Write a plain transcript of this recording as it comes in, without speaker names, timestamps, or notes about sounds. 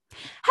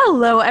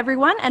Hello,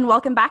 everyone, and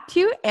welcome back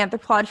to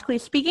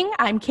Anthropologically Speaking.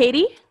 I'm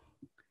Katie.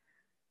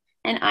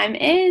 And I'm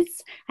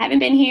Iz. I haven't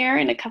been here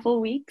in a couple of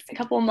weeks, a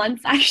couple of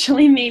months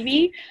actually,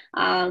 maybe.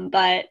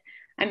 But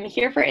I'm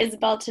here for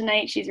Isabel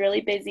tonight. She's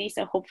really busy,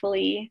 so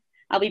hopefully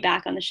I'll be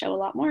back on the show a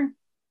lot more.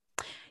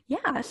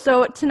 Yeah,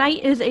 so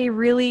tonight is a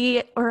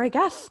really, or I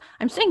guess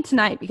I'm saying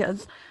tonight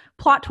because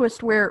plot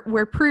twist,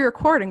 we're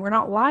pre-recording, we're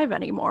not live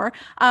anymore.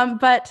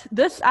 But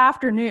this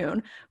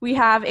afternoon, we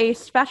have a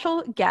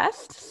special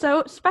guest.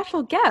 So,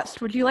 special guest,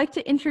 would you like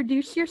to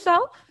introduce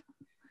yourself?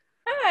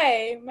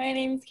 Hi, my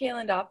name is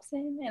Kaylin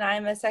Dobson, and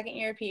I'm a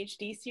second-year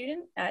PhD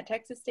student at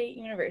Texas State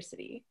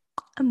University.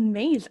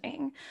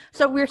 Amazing.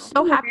 So we're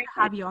so happy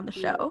to have you on the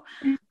show.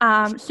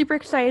 Super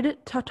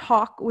excited to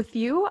talk with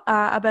you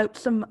about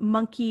some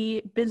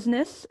monkey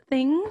business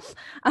things.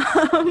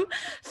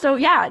 So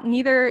yeah,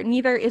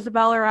 neither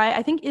Isabel or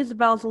I think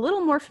Isabel's a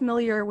little more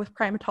familiar with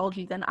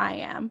primatology than I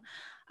am.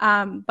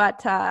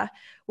 But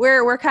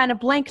we're kind of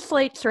blank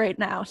slates right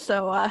now.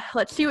 So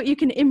let's see what you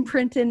can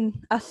imprint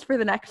in us for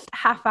the next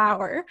half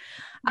hour.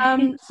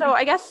 So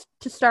I guess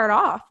to start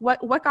off,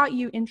 what got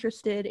you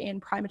interested in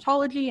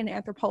primatology and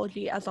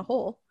anthropology as a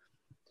whole?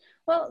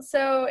 Well,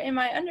 so in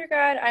my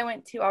undergrad, I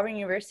went to Auburn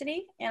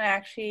University, and I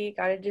actually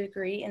got a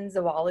degree in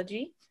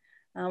zoology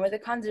with a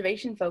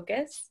conservation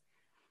focus,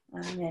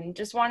 and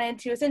just wanted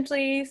to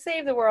essentially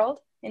save the world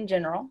in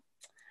general.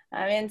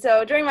 And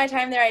so during my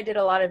time there, I did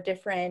a lot of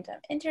different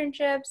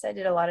internships. I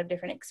did a lot of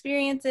different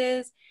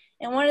experiences.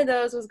 And one of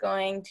those was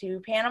going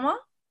to Panama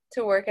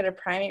to work at a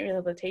primate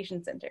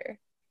rehabilitation center.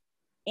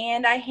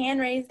 And I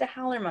hand-raised a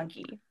howler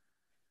monkey.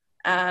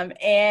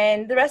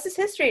 And the rest is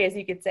history, as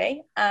you could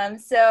say.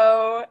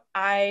 So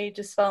I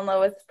just fell in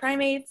love with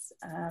primates,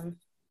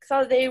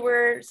 saw that they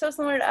were so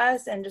similar to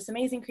us and just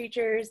amazing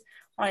creatures,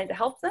 wanted to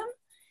help them,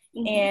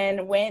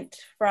 and went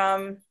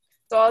from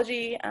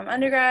zoology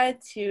undergrad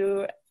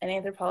to an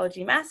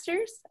anthropology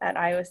master's at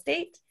Iowa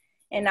State,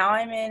 and now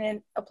I'm in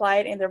an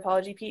applied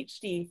anthropology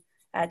PhD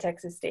at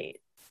Texas State.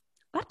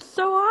 That's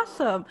so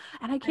awesome.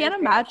 And I can't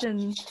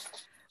imagine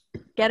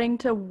getting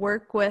to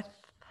work with,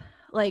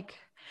 like,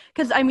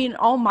 because I mean,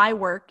 all my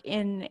work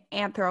in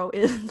anthro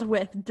is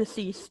with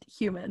deceased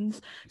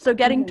humans. So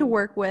getting to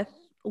work with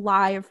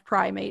live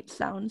primates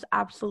sounds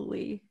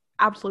absolutely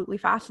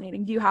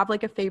fascinating. Do you have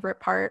like a favorite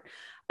part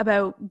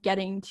about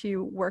getting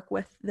to work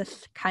with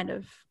this kind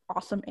of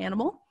awesome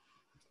animal?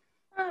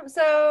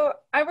 So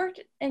I worked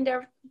in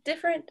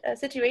different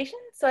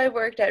situations. So I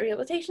worked at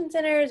rehabilitation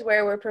centers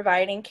where we're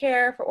providing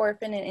care for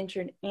orphan and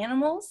injured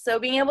animals. So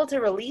being able to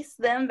release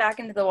them back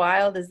into the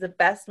wild is the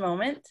best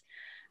moment.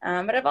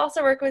 But I've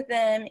also worked with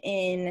them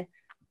in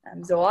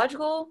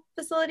zoological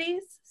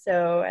facilities.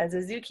 So as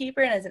a zookeeper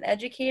and as an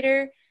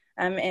educator,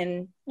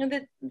 and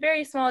the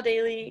very small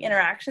daily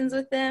interactions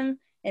with them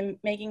and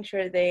making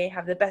sure they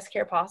have the best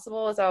care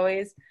possible is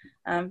always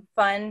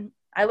fun.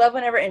 I love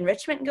whenever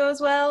enrichment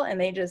goes well and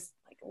they just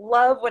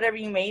love whatever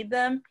you made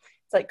them.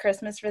 It's like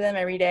Christmas for them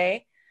every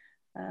day.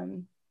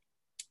 And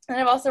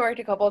I've also worked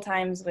a couple of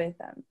times with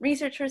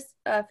research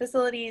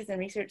facilities and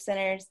research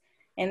centers,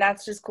 and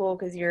that's just cool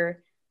because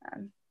you're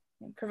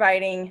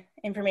providing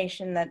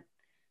information that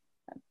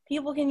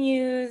people can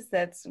use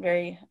that's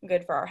very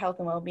good for our health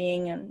and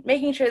well-being, and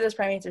making sure those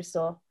primates are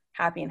still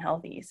happy and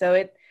healthy. So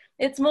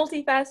it's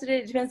multifaceted.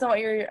 It depends on what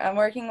you're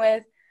working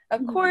with.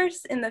 Of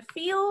course, in the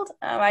field,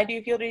 I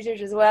do field research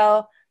as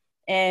well,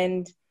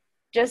 and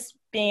just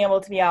being able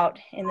to be out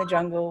in the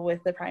jungle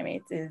with the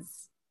primates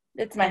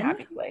it's my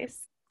happy place.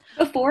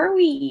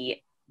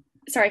 Sorry,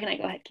 can I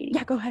go ahead, Katie?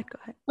 Yeah, go ahead.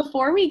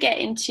 Before we get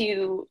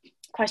into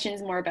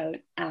questions more about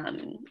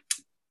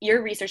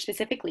your research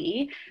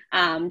specifically,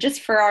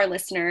 just for our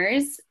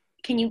listeners,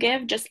 can you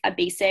give just a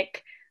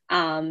basic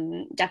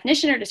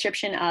definition or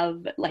description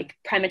of like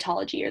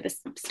primatology, or the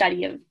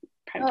study of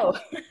primatology?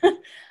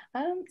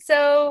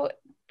 So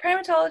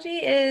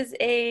primatology is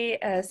a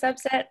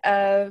subset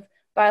of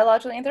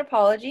biological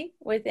anthropology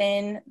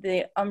within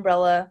the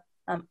umbrella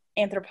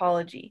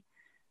anthropology.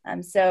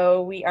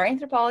 So we are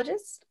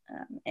anthropologists,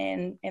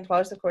 and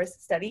anthropologists, of course,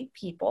 study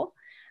people.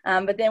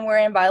 But then we're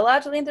in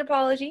biological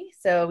anthropology,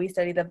 so we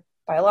study the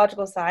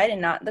biological side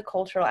and not the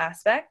cultural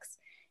aspects.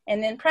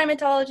 And then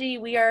primatology,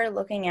 we are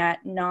looking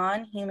at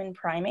non-human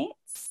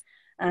primates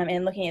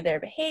and looking at their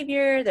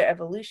behavior, their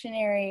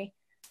evolutionary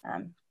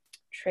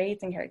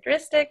traits and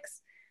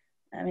characteristics.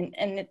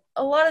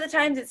 A lot of the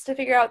times it's to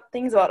figure out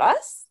things about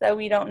us that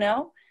we don't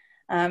know,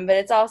 but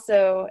it's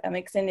also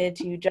extended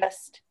to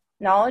just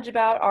knowledge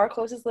about our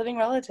closest living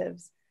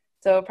relatives.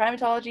 So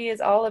primatology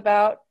is all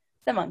about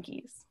the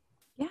monkeys.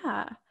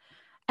 Yeah.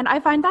 And I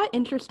find that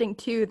interesting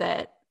too,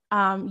 that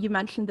you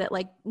mentioned that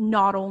like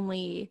not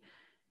only,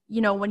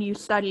 when you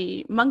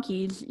study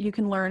monkeys, you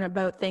can learn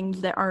about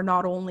things that are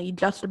not only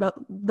just about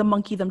the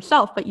monkey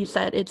themselves, but you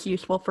said it's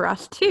useful for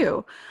us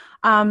too.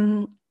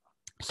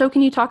 So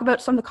can you talk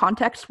about some of the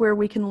context where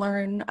we can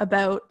learn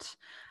about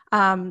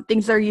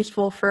things that are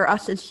useful for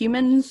us as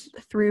humans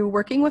through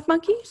working with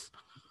monkeys?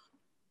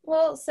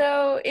 Well,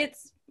 so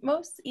it's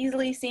most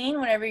easily seen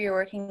whenever you're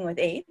working with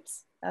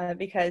apes.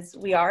 because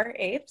we are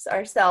apes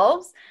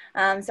ourselves.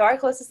 So our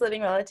closest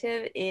living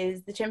relative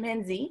is the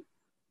chimpanzee.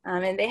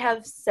 And they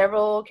have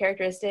several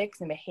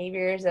characteristics and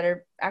behaviors that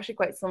are actually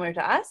quite similar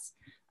to us.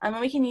 And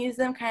we can use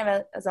them kind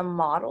of as a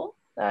model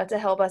to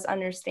help us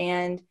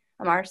understand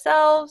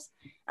ourselves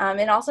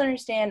and also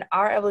understand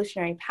our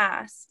evolutionary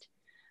past.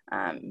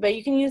 But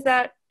you can use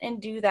that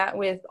and do that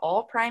with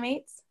all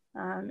primates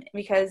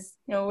because,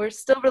 we're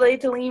still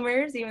related to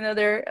lemurs, even though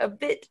they're a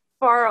bit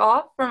far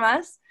off from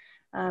us.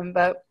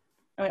 But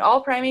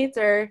all primates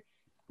are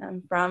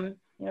from,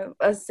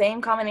 a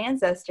same common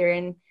ancestor,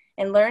 and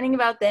learning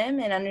about them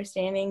and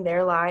understanding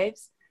their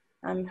lives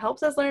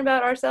helps us learn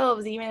about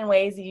ourselves, even in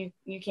ways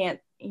you can't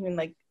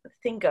even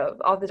think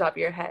of off the top of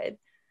your head.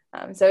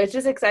 So it's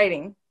just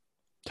exciting.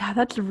 Yeah,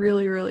 that's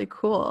really, really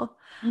cool.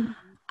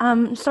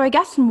 Mm-hmm. So I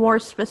guess more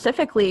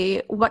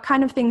specifically, what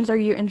kind of things are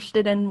you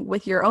interested in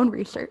with your own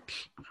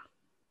research?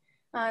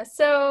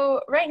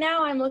 So right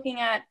now I'm looking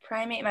at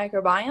primate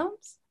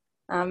microbiomes,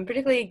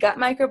 particularly gut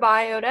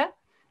microbiota.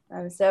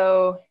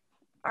 So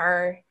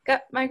our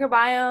gut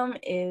microbiome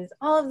is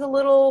all of the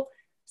little,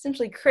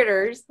 essentially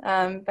critters,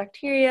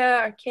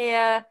 bacteria,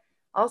 archaea,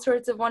 all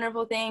sorts of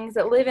wonderful things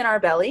that live in our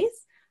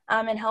bellies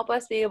and help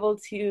us be able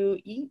to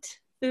eat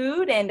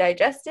food and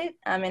digest it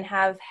and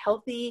have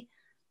healthy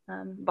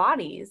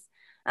bodies.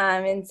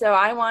 And so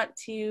I want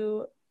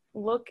to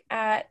look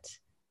at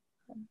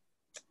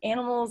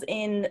animals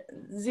in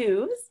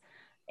zoos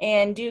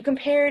and do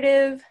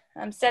comparative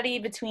study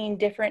between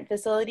different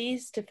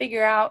facilities to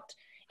figure out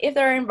if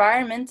there are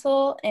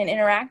environmental and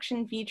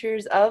interaction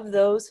features of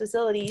those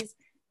facilities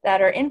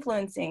that are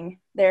influencing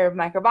their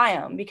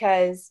microbiome.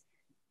 Because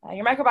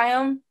your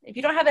microbiome, if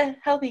you don't have a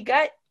healthy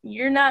gut,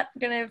 you're not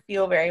going to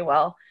feel very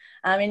well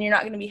and you're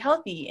not going to be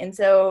healthy. And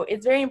so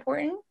it's very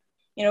important.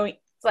 It's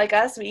like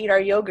us, we eat our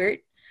yogurt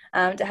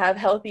to have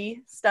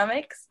healthy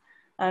stomachs.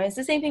 It's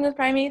the same thing with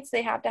primates.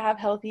 They have to have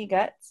healthy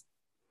guts.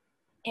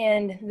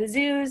 And the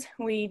zoos,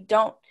 we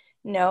don't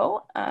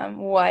know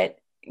what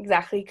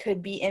exactly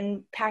could be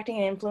impacting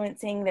and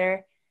influencing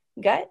their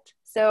gut.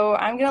 So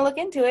I'm going to look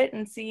into it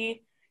and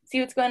see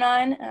what's going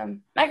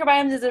on.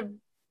 Microbiomes is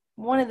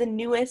one of the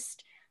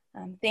newest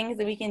things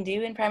that we can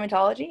do in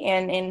primatology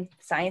and in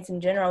science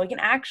in general. We can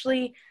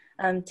actually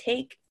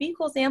take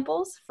fecal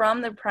samples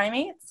from the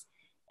primates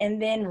and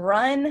then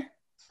run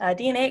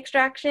DNA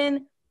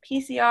extraction,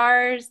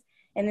 PCRs,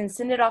 and then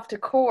send it off to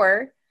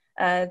core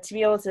to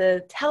be able to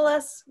tell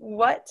us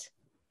what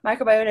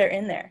microbiota are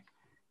in there.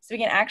 So we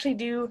can actually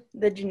do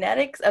the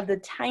genetics of the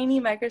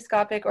tiny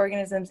microscopic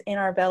organisms in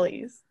our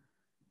bellies.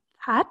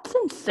 That's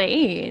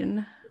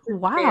insane.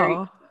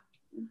 Wow.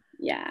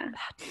 Yeah.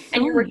 That's so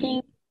and you're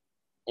working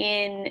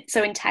in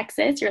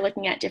Texas, you're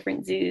looking at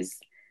different zoos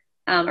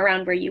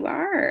around where you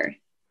are? Or?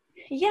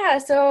 Yeah,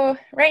 so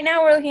right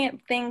now we're looking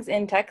at things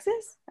in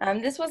Texas.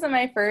 This wasn't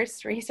my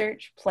first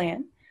research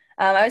plan.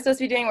 I was supposed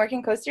to be doing work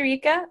in Costa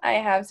Rica. I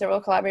have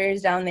several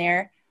collaborators down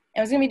there.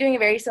 I was going to be doing a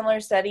very similar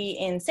study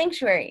in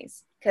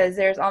sanctuaries because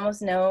there's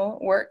almost no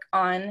work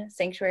on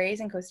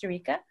sanctuaries in Costa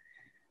Rica.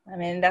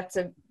 That's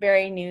a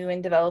very new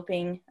and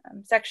developing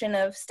section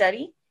of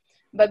study.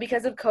 But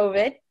because of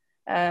COVID,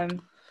 the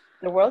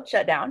world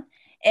shut down.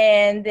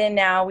 And then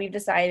now we've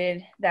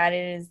decided that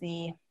it is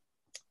the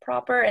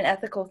proper and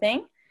ethical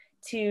thing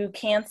to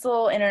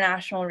cancel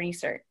international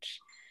research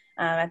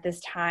at this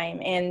time.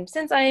 And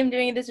since I am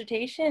doing a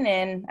dissertation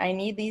and I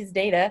need these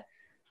data,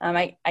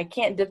 I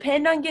can't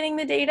depend on getting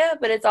the data,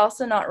 but it's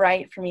also not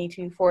right for me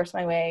to force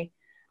my way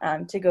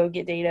to go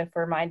get data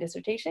for my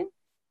dissertation.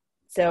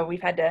 So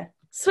we've had to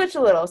switch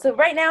a little. So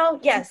right now,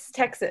 yes,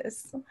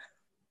 Texas.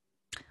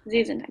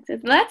 Zoos in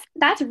Texas.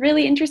 That's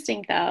really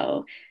interesting,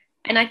 though.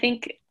 And I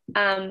think,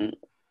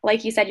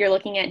 like you said, you're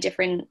looking at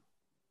different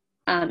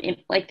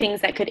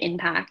things that could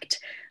impact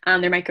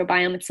their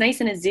microbiome. It's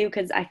nice in a zoo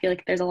because I feel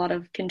like there's a lot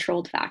of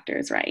controlled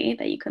factors, right,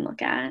 that you can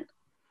look at.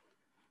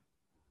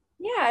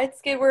 Yeah,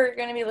 it's good. We're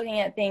going to be looking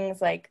at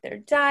things like their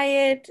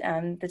diet,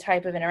 the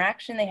type of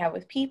interaction they have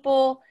with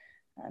people,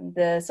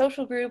 the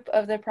social group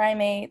of the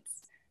primates,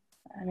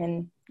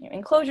 and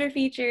enclosure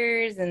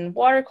features and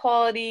water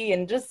quality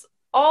and just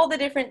all the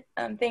different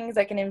things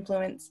that can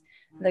influence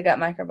the gut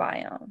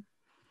microbiome.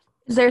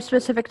 Is there a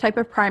specific type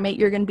of primate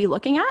you're going to be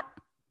looking at?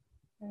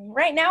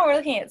 Right now we're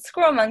looking at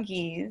squirrel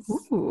monkeys.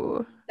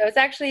 Ooh. So it's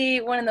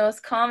actually one of the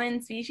most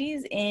common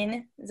species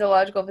in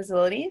zoological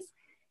facilities.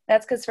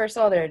 That's because, first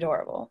of all, they're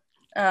adorable.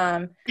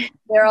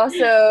 They're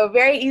also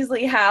very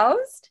easily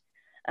housed,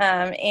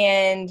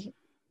 and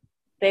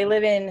they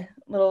live in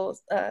little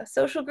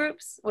social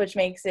groups, which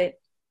makes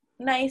it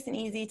nice and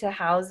easy to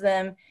house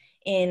them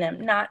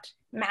in not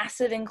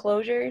massive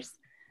enclosures.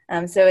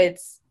 So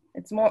it's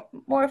more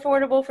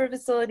affordable for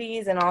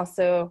facilities, and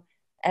also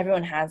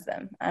everyone has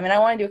them. And I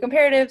want to do a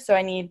comparative, so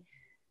I need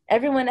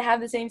everyone to have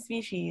the same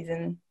species.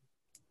 And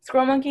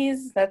squirrel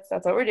monkeys, that's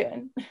what we're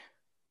doing.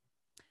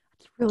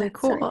 That's really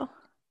cool.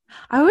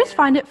 I always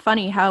find it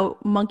funny how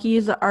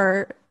monkeys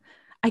are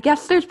I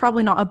guess there's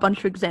probably not a bunch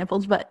of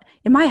examples, but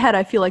in my head,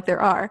 I feel like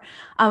there are,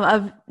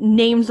 of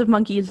names of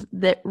monkeys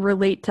that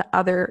relate to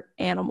other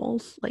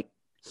animals, like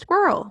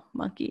squirrel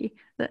monkey.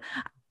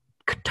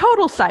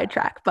 Total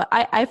sidetrack, but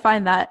I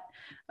find that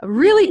a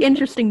really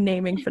interesting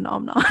naming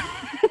phenomenon.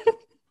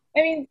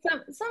 I mean,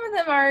 some of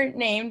them are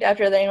named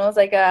after other animals,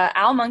 like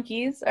owl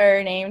monkeys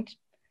are named.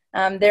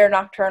 They're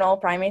nocturnal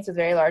primates with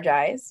very large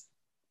eyes.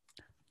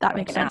 That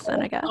makes sense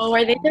then, I guess. Oh,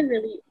 are they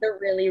the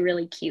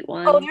really cute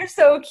ones? Oh, they're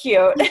so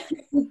cute.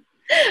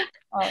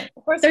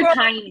 Of course, they're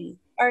tiny.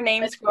 Are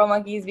named squirrel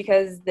monkeys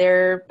because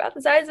they're about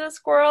the size of a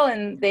squirrel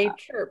and they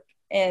chirp,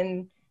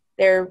 and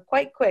they're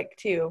quite quick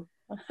too.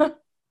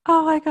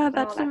 Oh my god,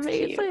 that's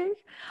amazing. Cute.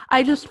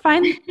 I just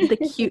find the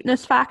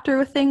cuteness factor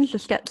with things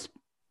just gets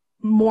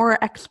more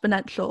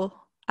exponential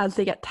as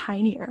they get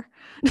tinier.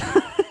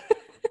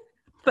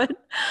 But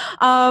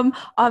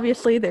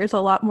obviously there's a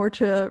lot more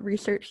to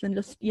research than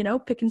just,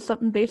 picking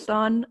something based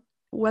on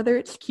whether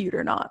it's cute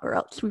or not, or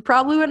else we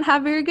probably wouldn't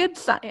have very good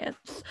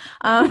science.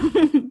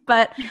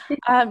 But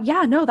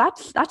yeah, no,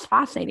 that's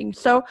fascinating.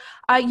 So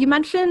you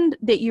mentioned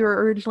that you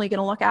were originally going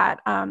to look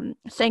at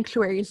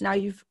sanctuaries. Now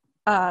you've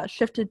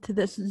shifted to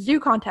this zoo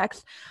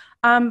context.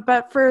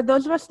 But for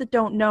those of us that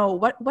don't know,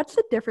 what's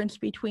the difference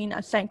between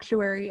a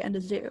sanctuary and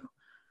a zoo?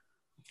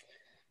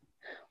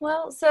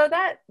 Well, so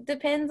that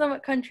depends on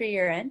what country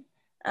you're in.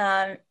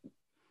 And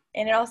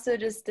it also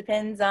just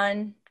depends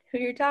on who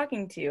you're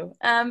talking to.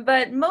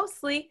 But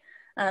mostly,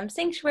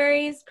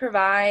 sanctuaries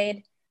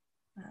provide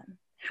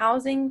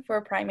housing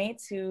for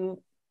primates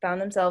who found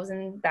themselves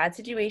in bad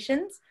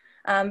situations.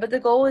 But the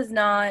goal is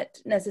not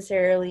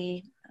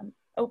necessarily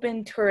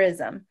open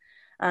tourism.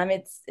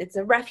 It's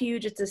a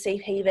refuge, it's a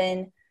safe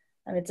haven.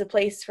 It's a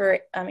place for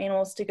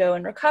animals to go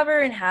and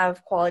recover and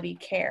have quality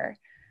care.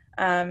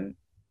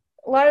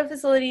 A lot of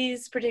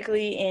facilities,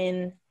 particularly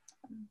in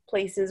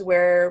places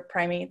where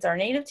primates are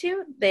native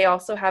to, they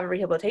also have a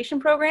rehabilitation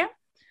program.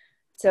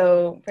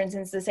 So, for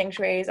instance, the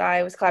sanctuaries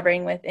I was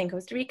collaborating with in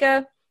Costa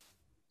Rica,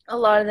 a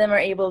lot of them are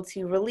able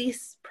to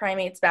release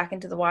primates back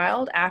into the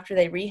wild after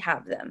they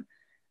rehab them.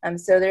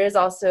 So there is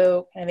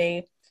also kind of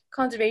a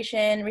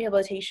conservation,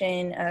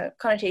 rehabilitation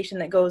connotation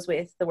that goes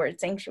with the word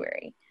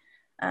sanctuary.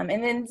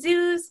 And then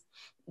zoos,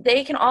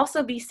 they can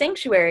also be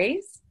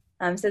sanctuaries.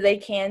 So they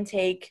can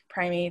take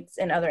primates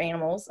and other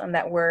animals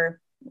that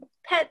were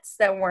pets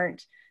that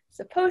weren't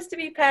supposed to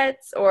be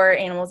pets, or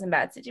animals in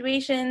bad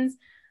situations.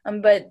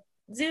 But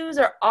zoos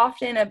are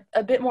often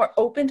a bit more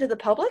open to the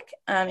public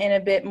and a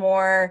bit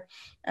more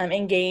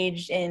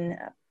engaged in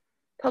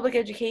public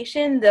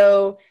education,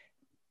 though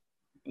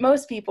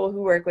most people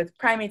who work with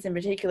primates in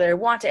particular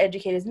want to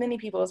educate as many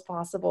people as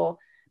possible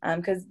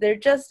because they're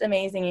just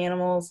amazing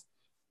animals.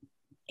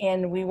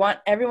 And we want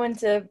everyone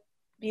to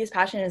be as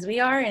passionate as we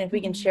are, and if we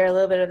can share a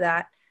little bit of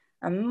that,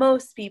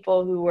 most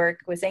people who work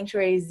with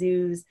sanctuaries,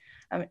 zoos,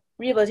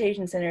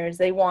 rehabilitation centers,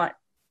 they want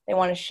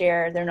to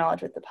share their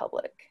knowledge with the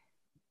public.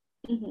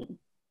 Mm-hmm.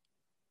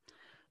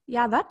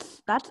 Yeah,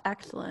 that's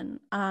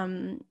excellent.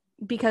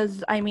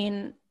 Because I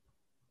mean,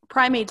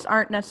 primates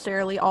aren't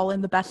necessarily all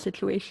in the best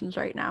situations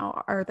right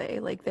now, are they?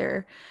 Like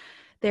they're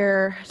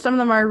some of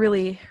them are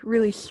really,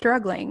 really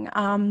struggling.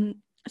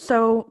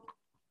 So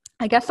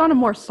I guess on a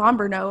more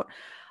somber note,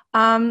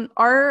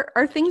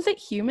 are things that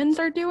humans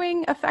are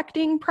doing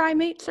affecting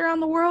primates around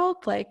the world?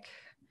 Like,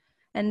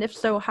 and if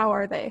so, how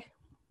are they?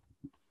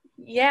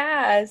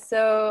 Yeah,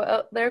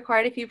 so there are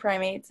quite a few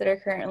primates that are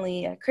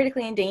currently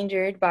critically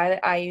endangered by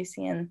the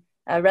IUCN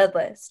Red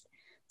List.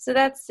 So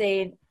that's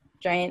a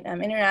giant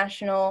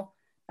international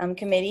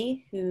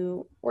committee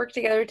who work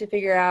together to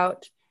figure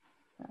out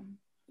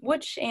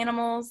which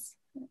animals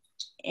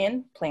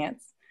and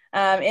plants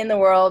in the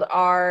world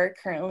are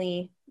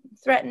currently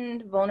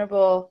threatened,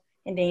 vulnerable,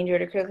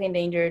 endangered, or critically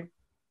endangered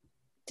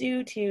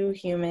due to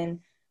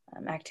human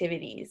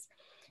activities.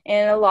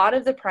 And a lot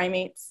of the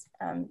primates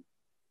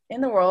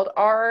in the world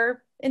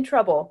are in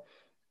trouble.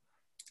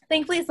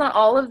 Thankfully, it's not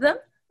all of them.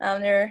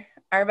 There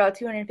are about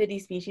 250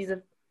 species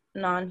of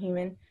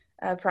non-human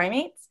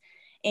primates,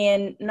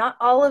 and not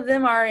all of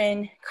them are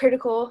in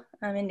critical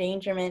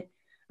endangerment.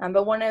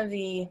 But one of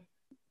the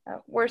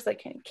worst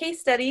case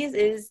studies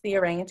is the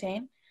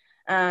orangutan.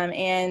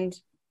 And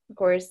of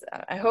course,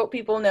 I hope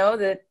people know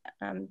that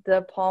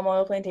the palm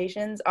oil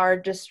plantations are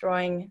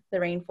destroying the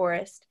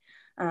rainforest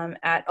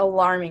at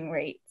alarming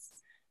rates.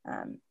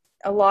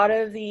 A lot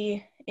of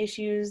the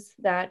issues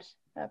that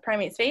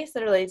primates face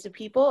that are related to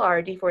people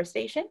are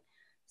deforestation,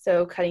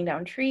 so cutting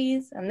down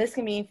trees. This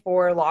can be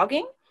for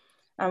logging,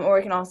 or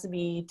it can also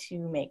be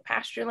to make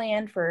pasture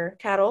land for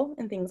cattle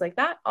and things like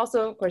that.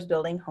 Also, of course,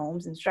 building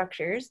homes and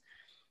structures.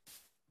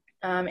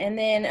 And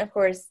then, of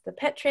course, the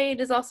pet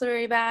trade is also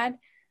very bad.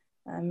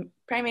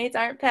 Primates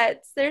aren't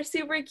pets. They're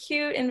super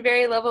cute and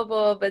very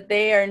lovable, but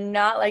they are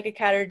not like a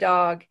cat or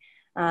dog.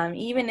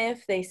 Even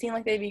if they seem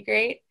like they'd be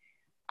great,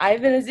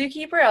 I've been a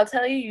zookeeper. I'll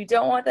tell you, you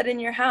don't want that in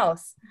your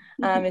house.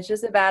 It's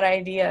just a bad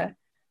idea.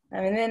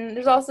 And then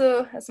there's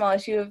also a small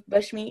issue of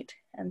bushmeat.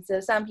 And so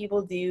some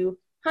people do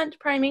hunt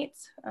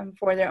primates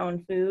for their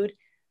own food.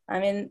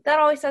 And that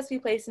always has to be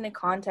placed into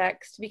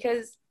context,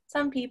 because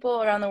some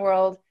people around the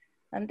world,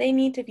 they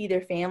need to feed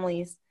their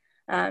families.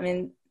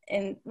 And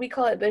we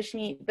call it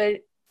bushmeat,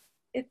 but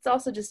it's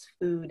also just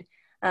food.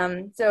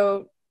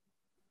 So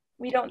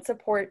we don't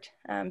support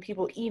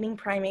people eating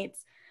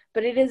primates,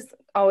 but it is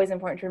always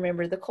important to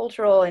remember the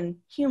cultural and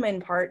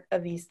human part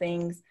of these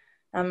things.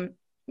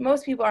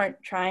 Most people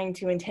aren't trying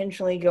to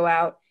intentionally go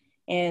out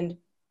and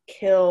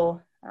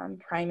kill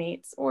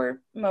primates,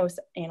 or most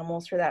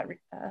animals for that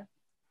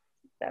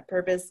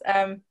purpose.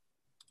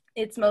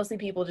 It's mostly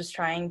people just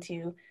trying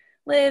to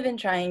live and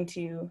trying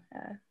to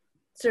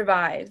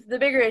survive. The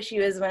bigger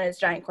issue is when it's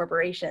giant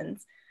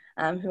corporations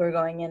who are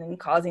going in and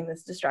causing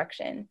this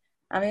destruction.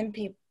 And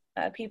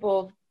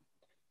people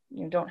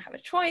don't have a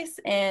choice,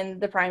 and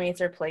the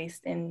primates are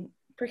placed in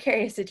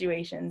precarious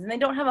situations, and they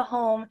don't have a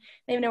home,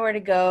 they have nowhere to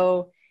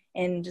go,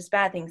 and just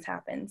bad things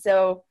happen.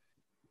 So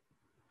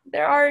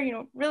there are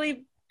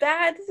really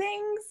bad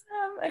things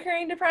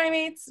occurring to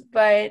primates,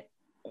 but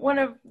one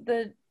of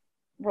the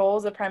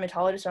roles of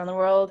primatologists around the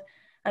world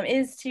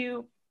is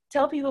to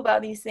tell people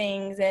about these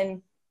things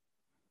and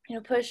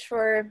push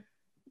for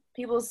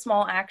people's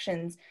small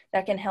actions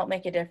that can help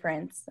make a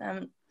difference.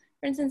 For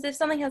instance, if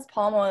something has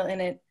palm oil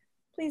in it,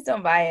 please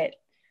don't buy it.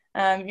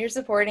 You're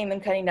supporting them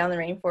cutting down the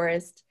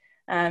rainforest,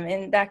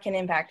 and that can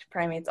impact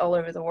primates all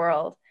over the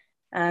world.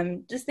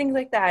 Just things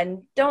like that.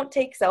 And don't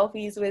take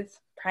selfies with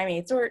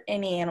primates or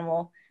any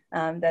animal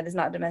that is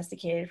not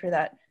domesticated for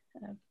that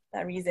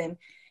reason.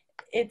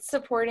 It's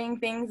supporting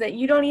things that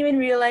you don't even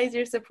realize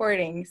you're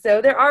supporting.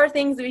 So there are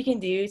things that we can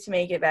do to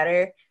make it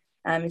better.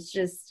 It's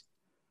just,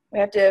 we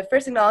have to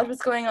first acknowledge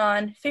what's going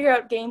on, figure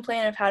out game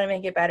plan of how to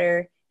make it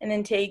better, and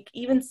then take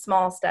even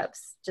small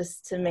steps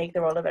just to make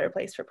the world a better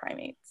place for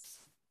primates.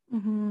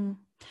 Mm-hmm.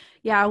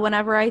 Yeah,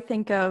 whenever I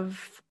think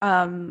of,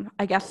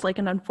 I guess, like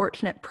an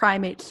unfortunate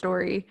primate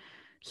story,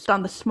 just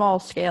on the small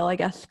scale, I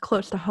guess,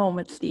 close to home,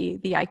 it's the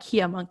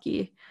IKEA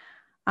monkey,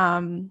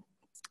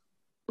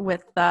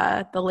 with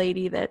the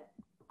lady that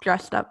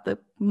dressed up the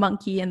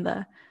monkey in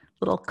the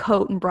little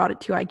coat and brought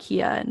it to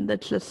IKEA. And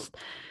that's just,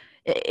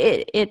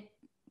 it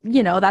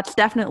that's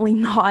definitely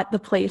not the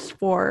place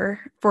for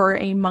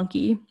a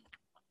monkey.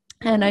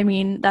 And I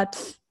mean,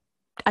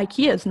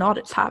 IKEA is not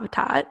its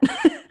habitat.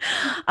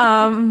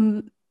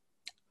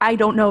 I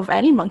don't know if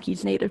any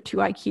monkey's native to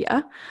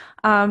IKEA.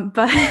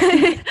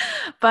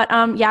 But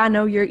yeah,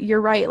 no,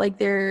 you're right. Like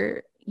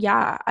there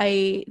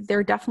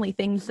are definitely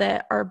things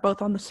that are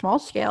both on the small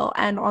scale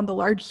and on the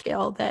large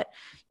scale that,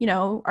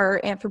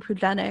 are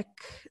anthropogenic,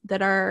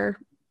 that are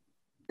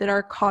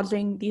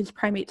causing these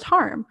primates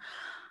harm.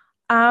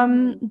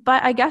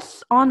 But I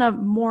guess on a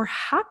more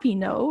happy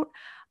note,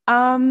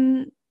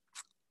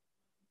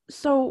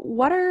 so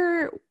what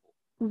are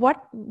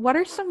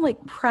some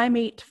like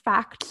primate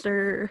facts,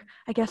 or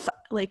I guess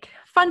like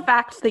fun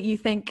facts that you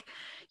think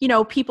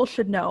people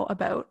should know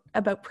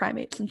about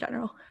primates in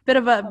general? Bit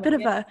of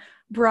a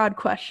broad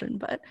question,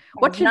 but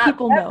what should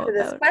people know about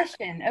this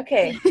question?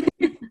 Okay.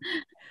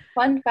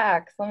 Fun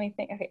facts. Let me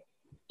think. Okay.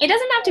 It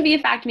doesn't have to be a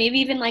fact. Maybe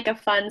even like a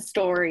fun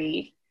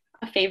story,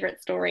 a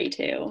favorite story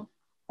too.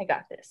 I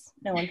got this.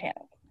 No one panic.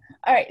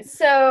 All right.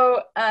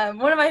 So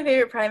one of my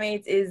favorite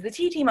primates is the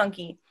TT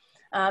monkey.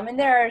 And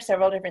there are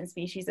several different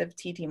species of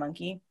TT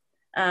monkey.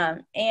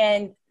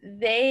 And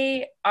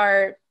they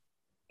are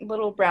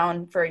little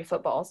brown furry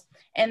footballs.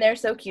 And they're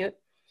so cute.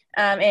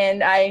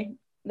 And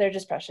they're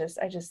just precious.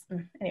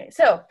 Anyway.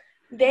 So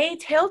they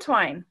tail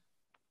twine.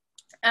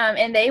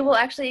 And they will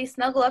actually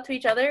snuggle up to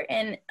each other.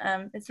 And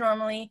it's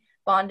normally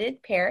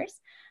bonded pairs.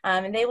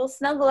 And they will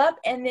snuggle up.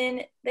 And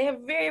then they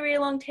have very, very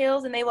long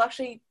tails. And they will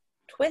actually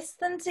twist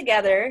them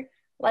together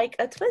like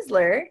a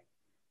Twizzler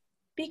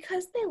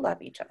because they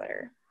love each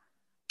other.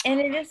 And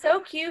it is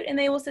so cute, and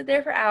they will sit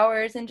there for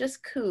hours and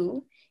just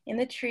coo in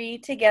the tree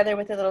together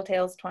with their little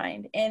tails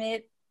twined. And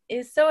it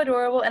is so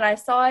adorable, and I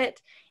saw it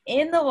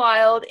in the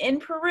wild in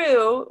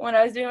Peru when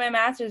I was doing my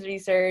master's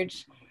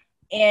research,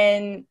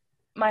 and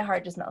my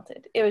heart just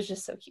melted. It was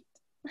just so cute.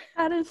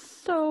 That is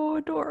so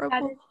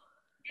adorable.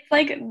 It's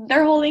like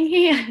they're holding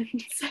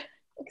hands.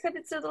 Except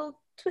it's their little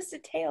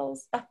twisted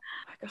tails. Oh,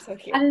 they're so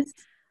cute. That is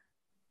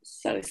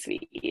so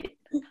sweet.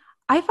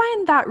 I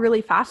find that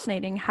really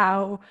fascinating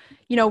how,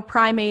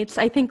 primates,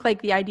 I think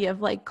like the idea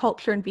of like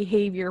culture and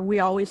behavior,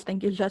 we always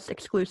think is just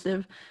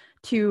exclusive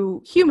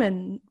to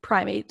human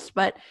primates,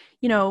 but,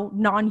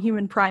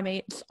 non-human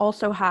primates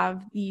also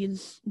have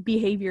these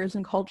behaviors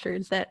and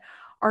cultures that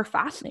are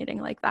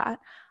fascinating like that.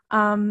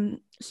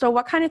 So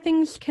what kind of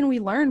things can we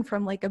learn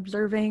from like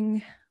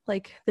observing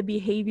like the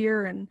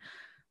behavior and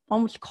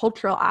almost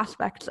cultural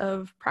aspects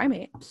of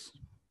primates?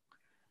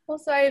 Well,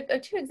 so I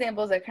have two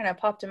examples that kind of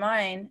popped to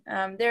mind.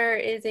 There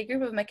is a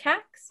group of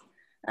macaques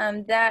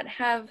that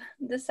have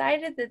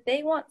decided that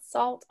they want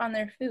salt on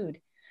their food.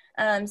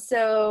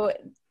 So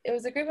it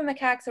was a group of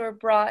macaques that were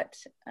brought,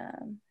 I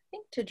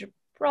think, to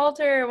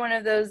Gibraltar, one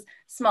of those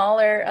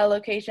smaller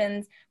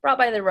locations, brought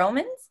by the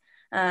Romans.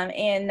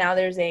 And now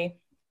there's a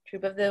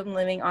troop of them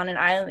living on an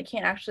island that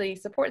can't actually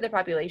support their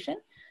population.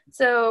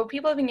 So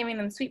people have been giving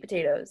them sweet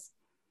potatoes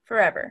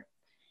forever.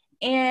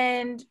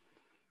 And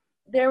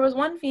there was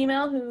one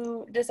female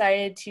who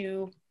decided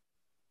to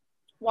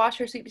wash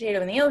her sweet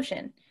potato in the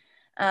ocean.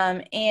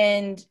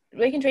 And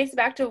we can trace it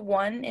back to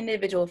one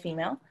individual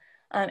female.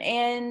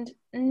 And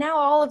now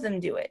all of them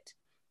do it.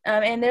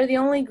 And they're the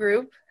only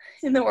group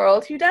in the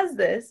world who does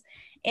this.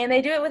 And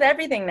they do it with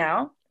everything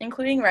now,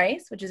 including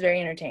rice, which is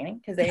very entertaining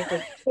because they have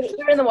to put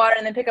it in the water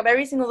and then pick up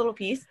every single little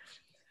piece.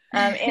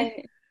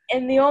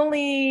 And the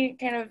only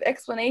kind of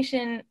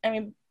explanation, I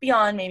mean,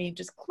 beyond maybe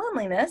just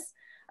cleanliness,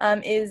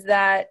 is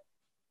that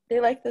they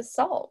like the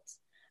salt.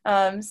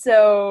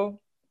 So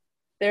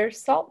they're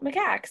salt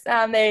macaques.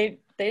 They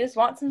just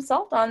want some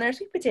salt on their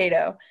sweet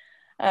potato,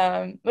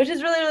 which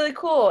is really, really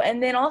cool.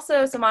 And then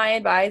also, so my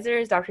advisor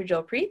is Dr.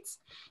 Jill Preetz,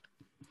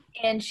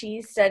 and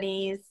she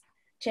studies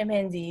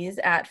chimpanzees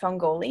at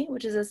Fongoli,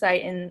 which is a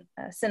site in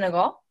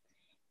Senegal.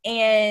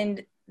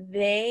 And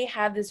they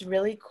have this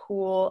really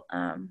cool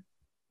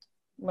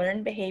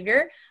learned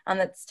behavior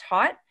that's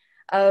taught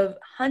of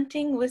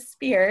hunting with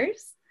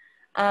spears.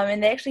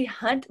 And they actually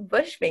hunt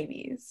bush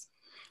babies.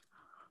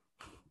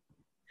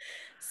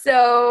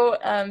 So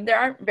there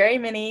aren't very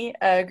many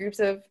groups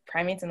of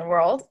primates in the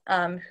world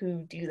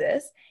who do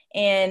this.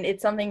 And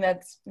it's something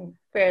that's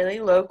fairly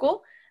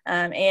local.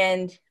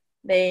 And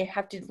they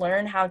have to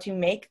learn how to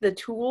make the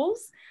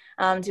tools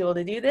to be able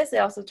to do this. They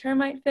also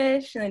termite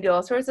fish, and they do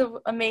all sorts of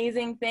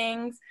amazing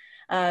things.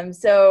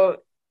 So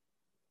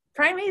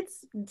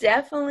primates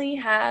definitely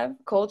have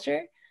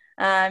culture.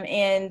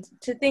 And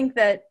to think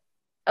that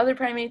other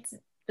primates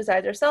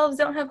besides ourselves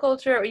don't have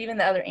culture, or even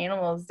the other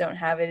animals don't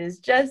have it, is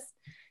just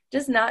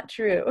not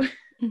true.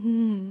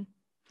 Mm-hmm.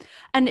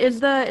 And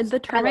is the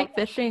termite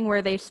fishing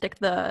where they stick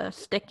the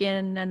stick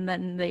in and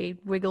then they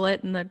wiggle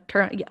it and the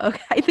termite? Yeah,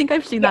 okay. I think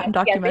I've seen that in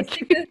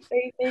documentaries.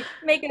 They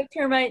make a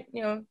termite,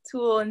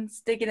 tool and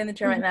stick it in the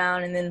termite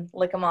mound and then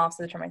lick them off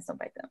so the termites don't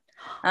bite them.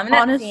 And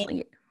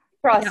honestly,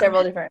 across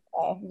several different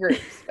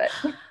groups, but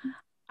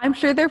I'm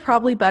sure they're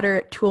probably better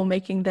at tool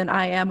making than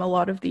I am. A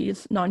lot of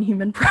these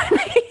non-human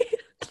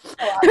primates,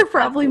 they're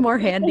probably more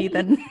handy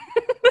than.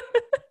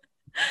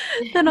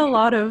 than a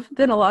lot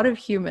of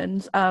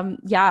humans.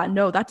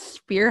 That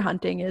spear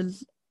hunting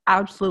is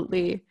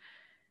absolutely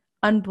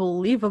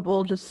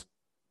unbelievable. Just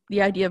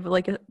the idea of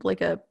like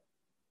a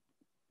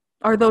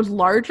are those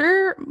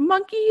larger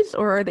monkeys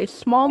or are they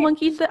small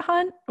monkeys that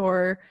hunt,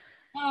 or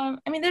I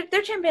mean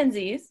they're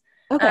chimpanzees.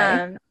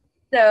 Okay.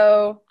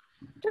 So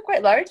they're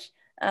quite large.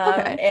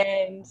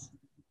 Okay.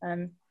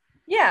 And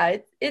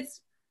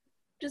it's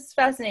just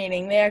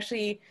fascinating. They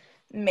actually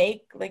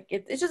make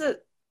it's just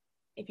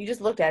if you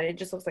just looked at it, it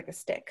just looks like a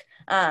stick.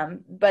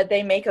 But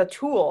they make a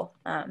tool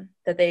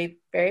that they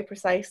very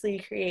precisely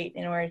create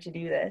in order to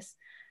do this.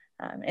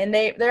 And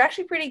they're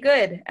actually pretty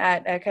good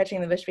at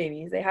catching the bush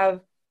babies. They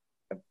have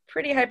a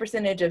pretty high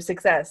percentage of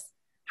success,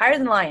 higher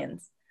than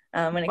lions,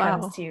 when it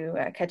comes to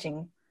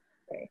catching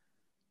prey.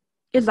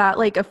 Is that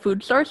like a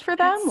food source for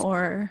them,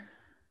 or?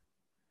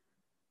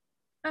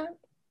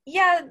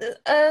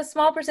 A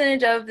small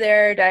percentage of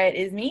their diet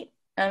is meat.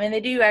 And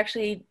they do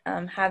actually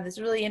have this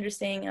really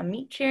interesting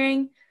meat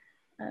sharing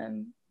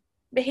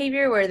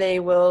behavior where they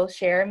will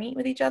share meat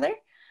with each other.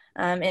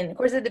 And of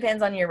course, it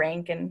depends on your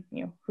rank and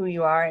who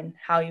you are and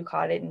how you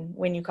caught it and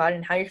when you caught it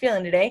and how you're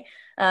feeling today.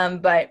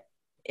 But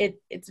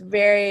it's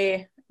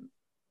very,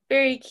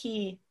 very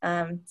key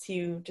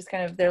to just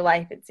kind of their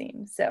life, it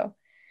seems. So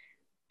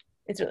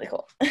it's really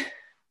cool.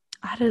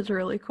 That is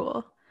really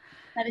cool.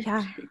 That is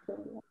pretty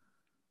cool.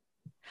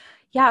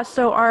 Yeah.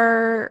 So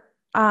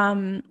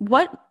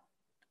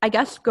I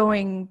guess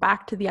going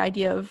back to the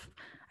idea of,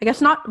 I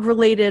guess not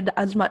related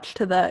as much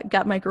to the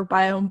gut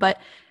microbiome, but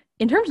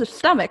in terms of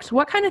stomachs,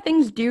 what kind of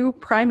things do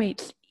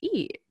primates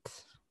eat?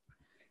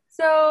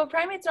 So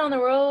primates around the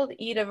world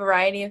eat a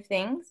variety of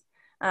things.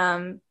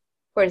 Of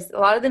course, a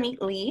lot of them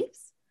eat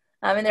leaves,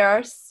 and there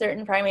are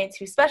certain primates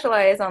who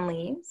specialize on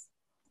leaves,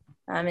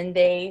 and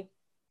they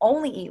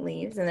only eat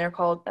leaves, and they're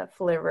called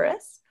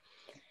folivorous.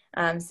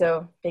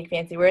 So big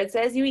fancy word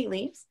says you eat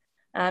leaves.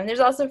 There's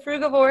also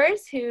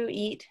frugivores who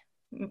eat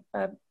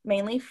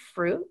mainly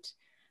fruit,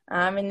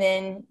 and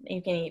then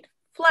you can eat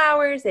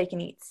flowers, they can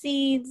eat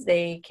seeds,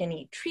 they can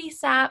eat tree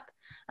sap,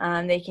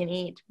 they can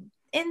eat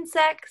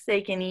insects,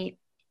 they can eat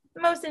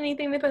most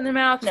anything they put in their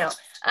mouth.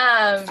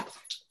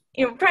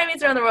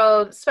 Primates around the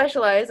world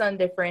specialize on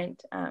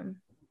different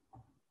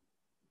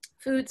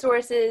food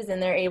sources, and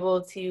they're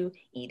able to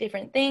eat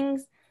different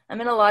things.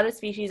 And a lot of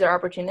species are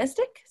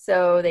opportunistic,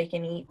 so they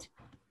can eat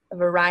a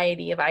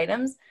variety of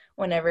items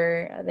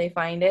whenever they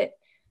find it.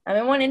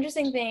 And one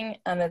interesting thing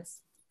that's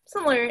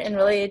similar and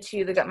related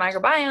to the gut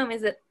microbiome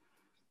is that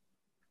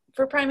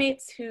for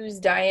primates whose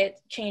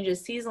diet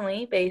changes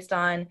seasonally based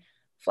on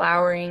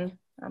flowering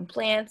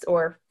plants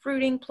or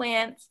fruiting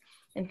plants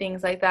and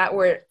things like that,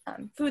 where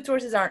food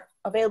sources aren't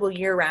available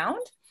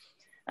year-round,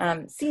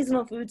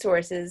 seasonal food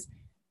sources,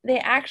 they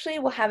actually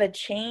will have a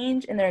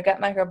change in their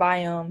gut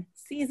microbiome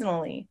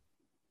seasonally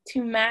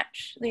to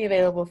match the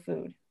available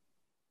food.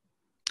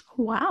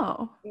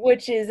 Wow.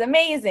 Which is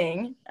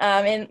amazing.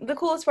 And the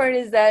coolest part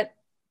is that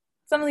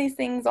some of these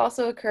things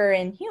also occur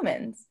in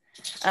humans.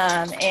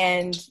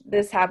 And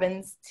this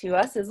happens to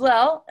us as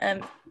well.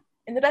 And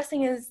the best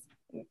thing is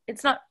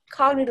it's not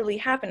cognitively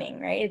happening,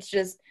 right? It's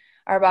just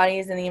our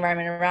bodies and the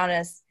environment around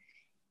us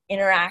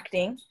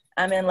interacting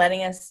and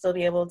letting us still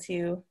be able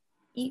to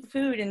eat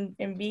food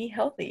and be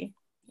healthy.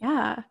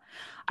 Yeah.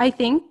 I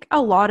think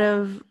a lot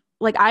of,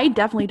 like, I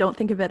definitely don't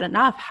think of it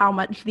enough how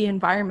much the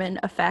environment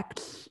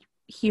affects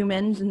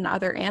humans and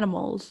other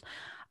animals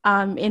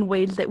in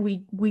ways that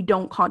we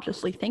don't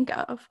consciously think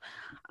of.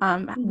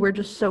 We're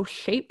just so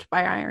shaped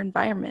by our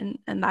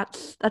environment, and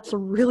that's a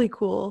really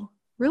cool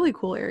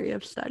area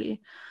of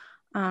study.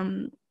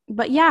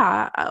 But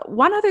yeah,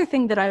 one other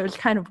thing that I was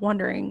kind of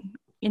wondering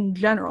in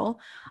general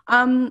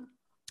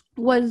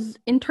was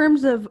in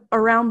terms of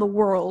around the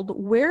world,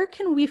 where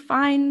can we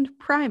find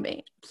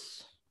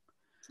primates?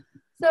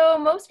 So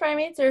most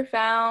primates are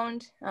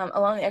found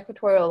along the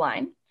equatorial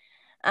line.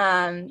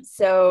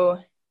 So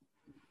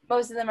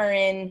most of them are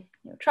in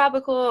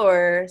tropical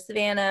or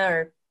savanna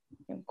or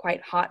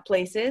quite hot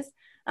places.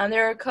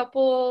 There are a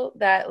couple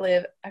that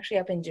live actually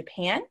up in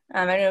Japan.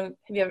 I don't know,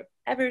 have you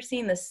ever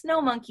seen the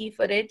snow monkey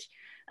footage?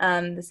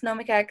 The snow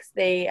macaques,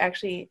 they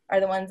actually are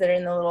the ones that are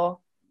in the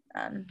little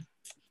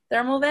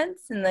thermal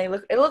vents, and it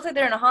looks like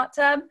they're in a hot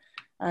tub,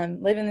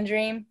 living the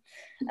dream.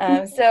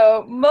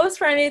 So most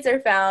primates are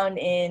found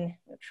in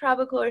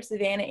tropical or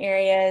savanna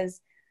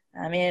areas.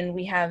 And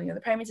we have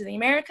the primates of the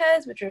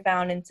Americas, which are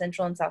found in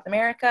Central and South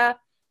America,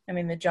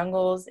 in the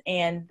jungles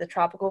and the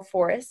tropical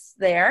forests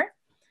there.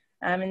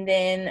 And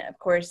then, of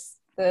course,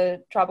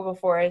 the tropical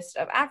forest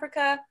of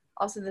Africa,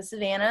 also the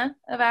savanna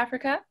of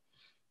Africa.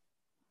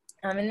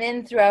 And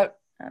then throughout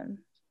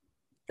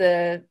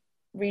the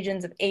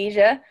regions of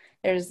Asia,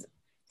 there's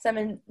some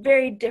in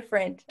very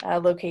different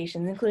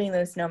locations, including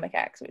those snow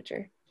macaques, which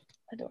are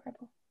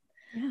adorable.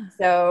 Yeah.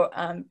 So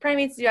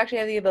primates do actually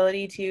have the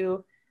ability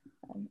to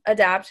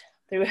adapt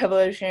through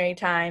evolutionary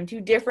time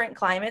to different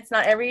climates.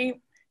 Not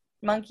every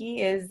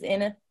monkey is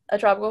in a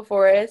tropical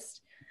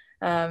forest.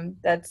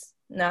 That's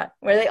not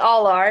where they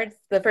all are. It's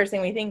the first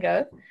thing we think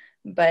of,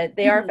 but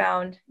they are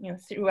found,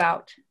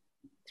 throughout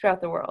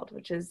the world,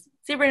 which is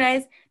super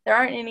nice. There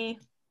aren't any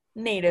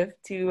native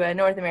to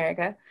North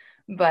America,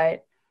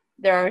 but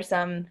there are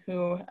some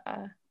who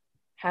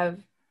have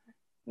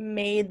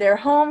made their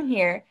home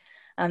here.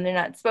 They're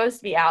not supposed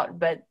to be out,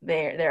 but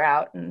they're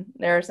out, and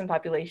there are some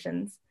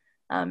populations.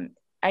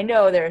 I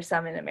know there are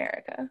some in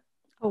America.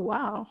 Oh,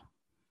 wow.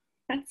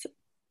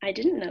 I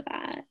didn't know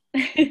that.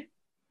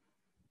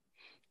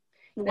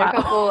 There are a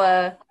couple.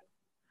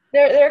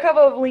 There are a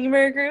couple of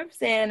lemur groups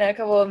and a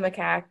couple of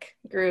macaque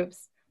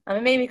groups,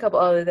 and maybe a couple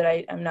other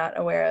that I'm not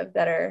aware of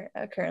that are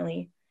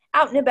currently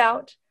out and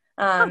about.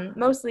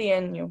 Mostly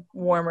in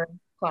warmer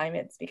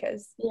climates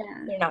because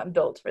they're not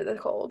built for the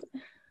cold.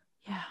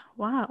 Yeah.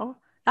 Wow.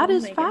 That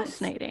is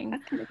fascinating.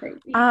 That's kind of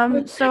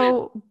crazy.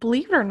 So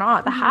believe it or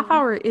not, the half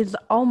hour is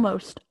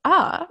almost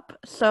up.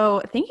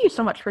 So thank you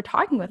so much for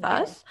talking with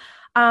us.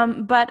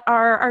 But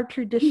our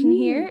tradition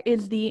here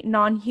is the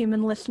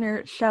non-human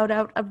listener shout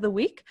out of the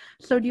week.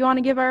 So do you want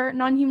to give our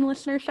non-human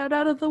listener shout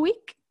out of the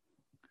week?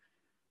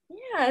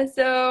 Yeah,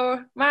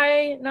 so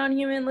my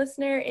non-human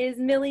listener is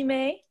Millie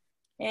May,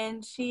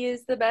 and she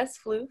is the best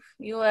floof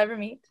you will ever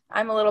meet.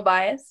 I'm a little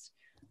biased,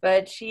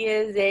 but she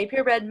is a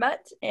purebred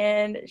mutt,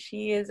 and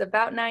she is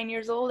about 9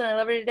 years old, and I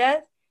love her to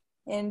death,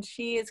 and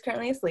she is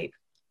currently asleep.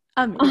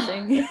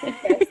 Amazing.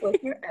 Best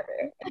listener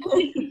ever.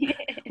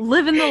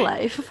 Living the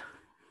life.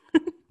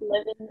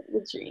 Living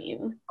the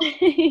dream.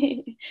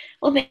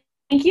 Well,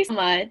 thank you so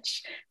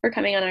much for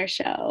coming on our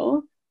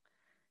show.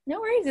 No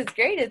worries. It's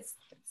great. It's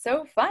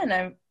so fun.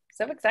 I'm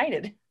so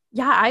excited.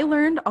 Yeah, I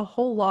learned a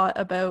whole lot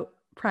about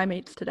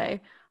primates today.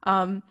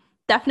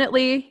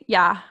 Definitely,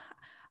 yeah.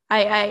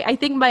 I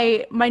think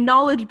my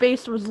knowledge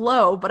base was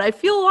low, but I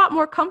feel a lot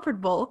more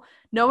comfortable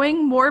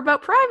knowing more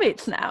about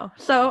primates now.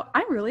 So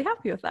I'm really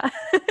happy with that.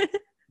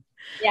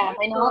 Yeah,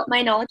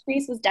 my knowledge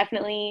base was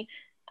definitely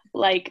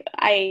like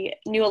I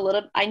knew a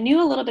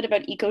little bit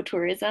about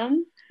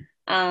ecotourism,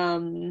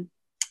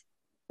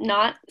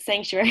 not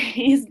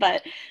sanctuaries,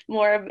 but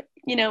more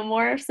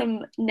of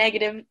some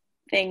negative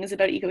things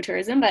about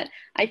ecotourism. But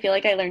I feel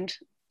like I learned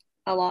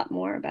a lot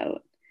more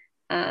about,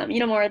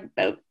 more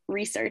about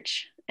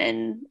research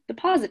and the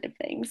positive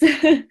things.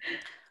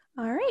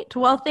 All right.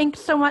 Well,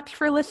 thanks so much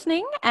for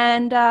listening,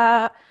 and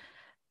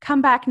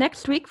come back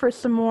next week for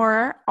some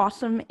more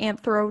awesome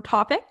anthro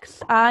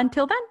topics.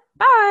 Until then,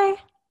 bye.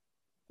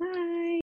 Bye.